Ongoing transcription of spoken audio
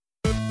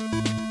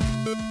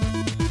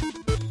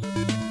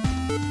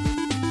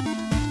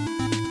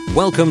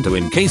Welcome to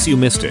In Case You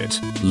Missed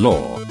It,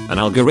 Law, an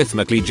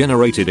algorithmically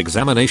generated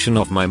examination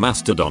of my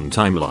Mastodon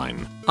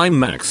timeline. I'm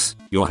Max,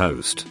 your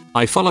host.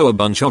 I follow a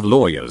bunch of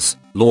lawyers,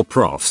 law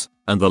profs,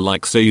 and the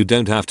like so you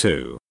don't have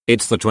to.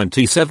 It's the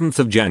 27th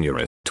of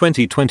January,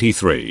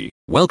 2023.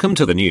 Welcome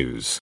to the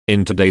news.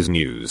 In today's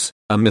news,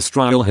 a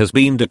mistrial has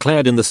been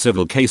declared in the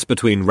civil case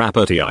between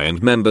rapper T.I.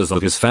 and members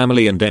of his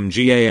family and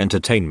MGA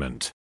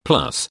Entertainment.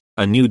 Plus,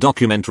 a new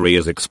documentary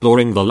is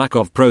exploring the lack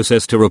of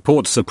process to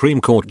report Supreme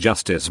Court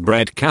Justice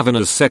Brett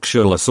Kavanaugh's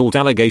sexual assault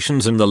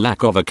allegations and the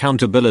lack of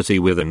accountability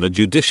within the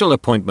judicial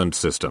appointment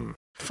system.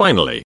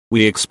 Finally,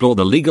 we explore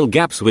the legal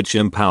gaps which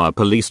empower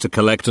police to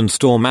collect and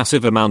store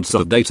massive amounts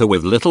of data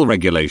with little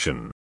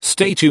regulation.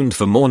 Stay tuned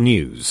for more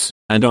news,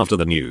 and after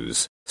the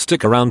news,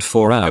 stick around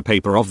for our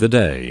paper of the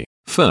day.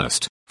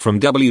 First, from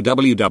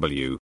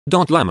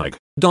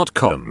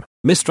www.lamag.com,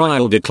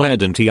 mistrial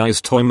declared in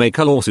T.I.'s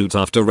toymaker lawsuit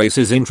after race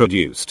is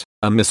introduced.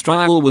 A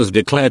mistrial was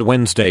declared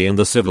Wednesday in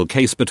the civil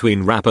case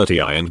between rapper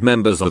T.I. and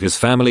members of his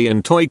family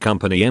and toy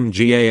company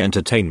MGA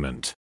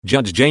Entertainment.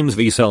 Judge James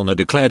V. Selner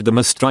declared the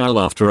mistrial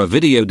after a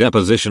video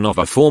deposition of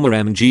a former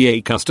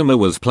MGA customer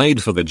was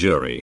played for the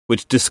jury,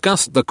 which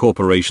discussed the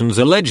corporation's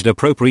alleged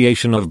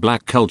appropriation of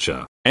black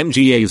culture.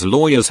 MGA's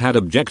lawyers had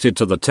objected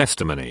to the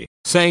testimony,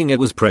 saying it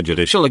was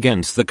prejudicial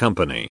against the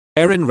company.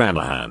 Erin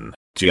Ranahan,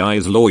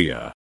 T.I.'s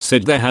lawyer,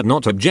 said they had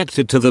not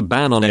objected to the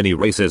ban on any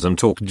racism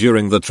talk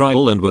during the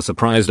trial and were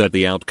surprised at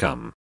the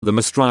outcome. The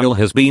mistrial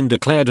has been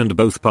declared and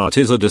both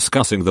parties are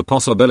discussing the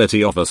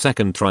possibility of a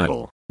second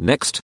trial.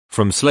 Next,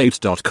 from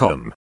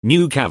Slate.com,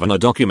 new Kavanaugh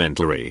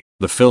documentary.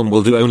 The film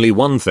will do only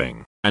one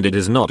thing, and it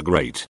is not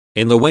great.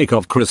 In the wake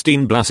of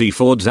Christine Blasey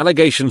Ford's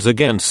allegations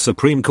against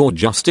Supreme Court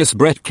Justice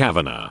Brett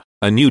Kavanaugh,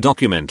 a new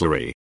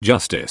documentary,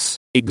 Justice,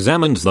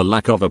 examines the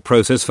lack of a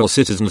process for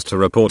citizens to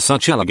report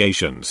such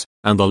allegations,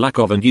 and the lack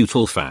of a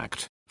neutral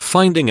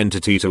fact-finding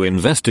entity to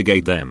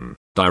investigate them.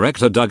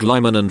 Director Doug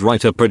Liman and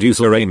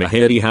writer-producer Amy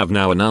Healy have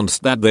now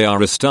announced that they are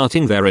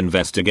restarting their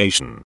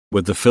investigation,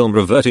 with the film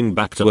reverting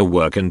back to a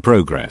work in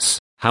progress.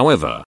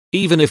 However,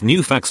 even if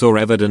new facts or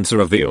evidence are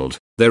revealed,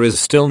 there is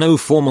still no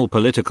formal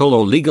political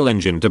or legal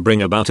engine to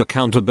bring about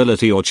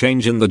accountability or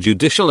change in the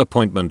judicial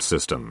appointment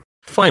system.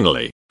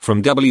 Finally,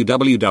 from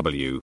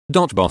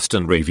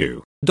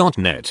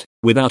www.bostonreview.net,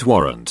 without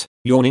warrant,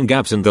 yawning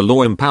gaps in the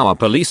law empower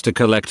police to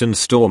collect and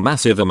store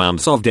massive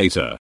amounts of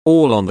data,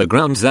 all on the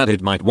grounds that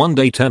it might one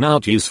day turn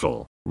out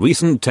useful.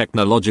 Recent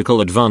technological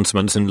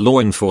advancements in law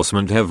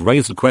enforcement have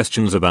raised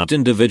questions about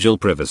individual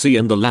privacy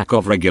and the lack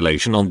of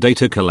regulation on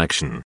data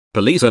collection.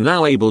 Police are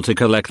now able to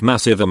collect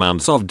massive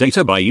amounts of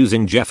data by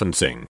using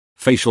geofencing,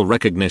 facial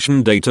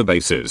recognition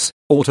databases,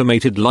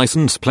 automated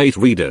license plate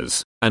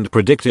readers, and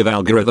predictive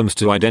algorithms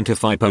to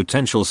identify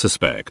potential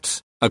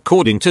suspects.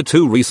 According to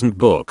two recent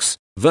books,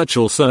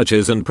 Virtual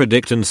Searches and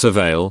Predict and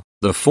Surveil,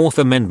 the Fourth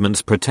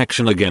Amendment's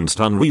protection against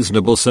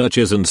unreasonable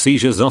searches and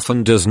seizures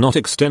often does not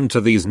extend to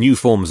these new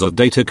forms of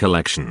data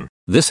collection.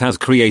 This has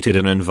created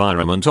an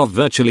environment of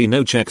virtually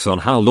no checks on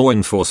how law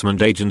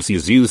enforcement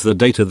agencies use the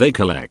data they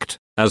collect.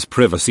 As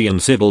privacy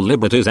and civil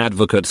liberties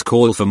advocates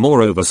call for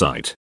more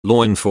oversight,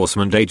 law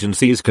enforcement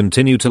agencies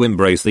continue to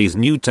embrace these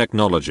new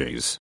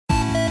technologies.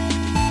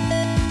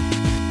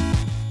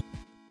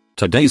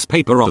 Today's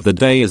paper of the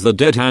day is The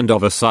Dead Hand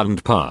of a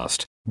Silent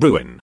Past,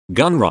 Bruen,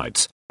 Gun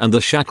Rights, and the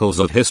Shackles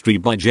of History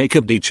by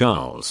Jacob D.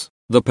 Charles.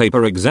 The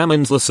paper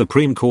examines the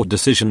Supreme Court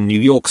decision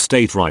New York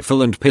State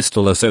Rifle and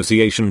Pistol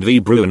Association v.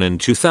 Bruen in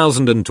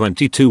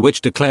 2022 which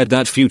declared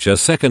that future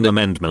Second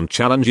Amendment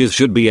challenges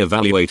should be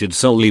evaluated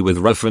solely with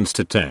reference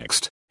to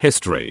text,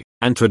 history,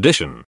 and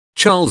tradition.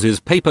 Charles's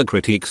paper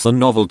critiques the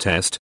novel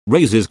test,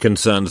 raises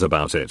concerns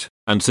about it,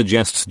 and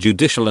suggests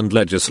judicial and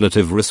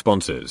legislative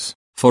responses.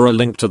 For a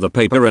link to the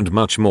paper and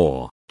much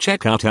more,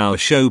 check out our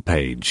show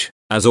page.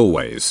 As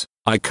always,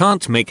 I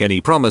can't make any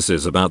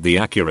promises about the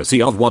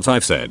accuracy of what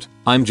I've said.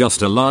 I'm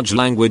just a large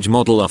language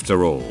model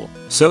after all.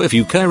 So if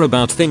you care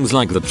about things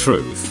like the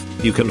truth,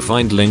 you can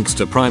find links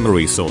to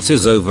primary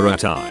sources over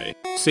at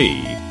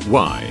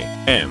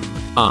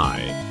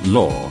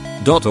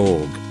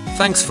icymilaw.org.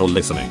 Thanks for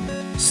listening.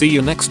 See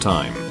you next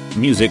time.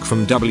 Music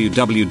from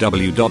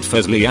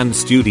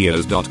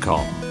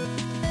www.fesleyandstudios.com.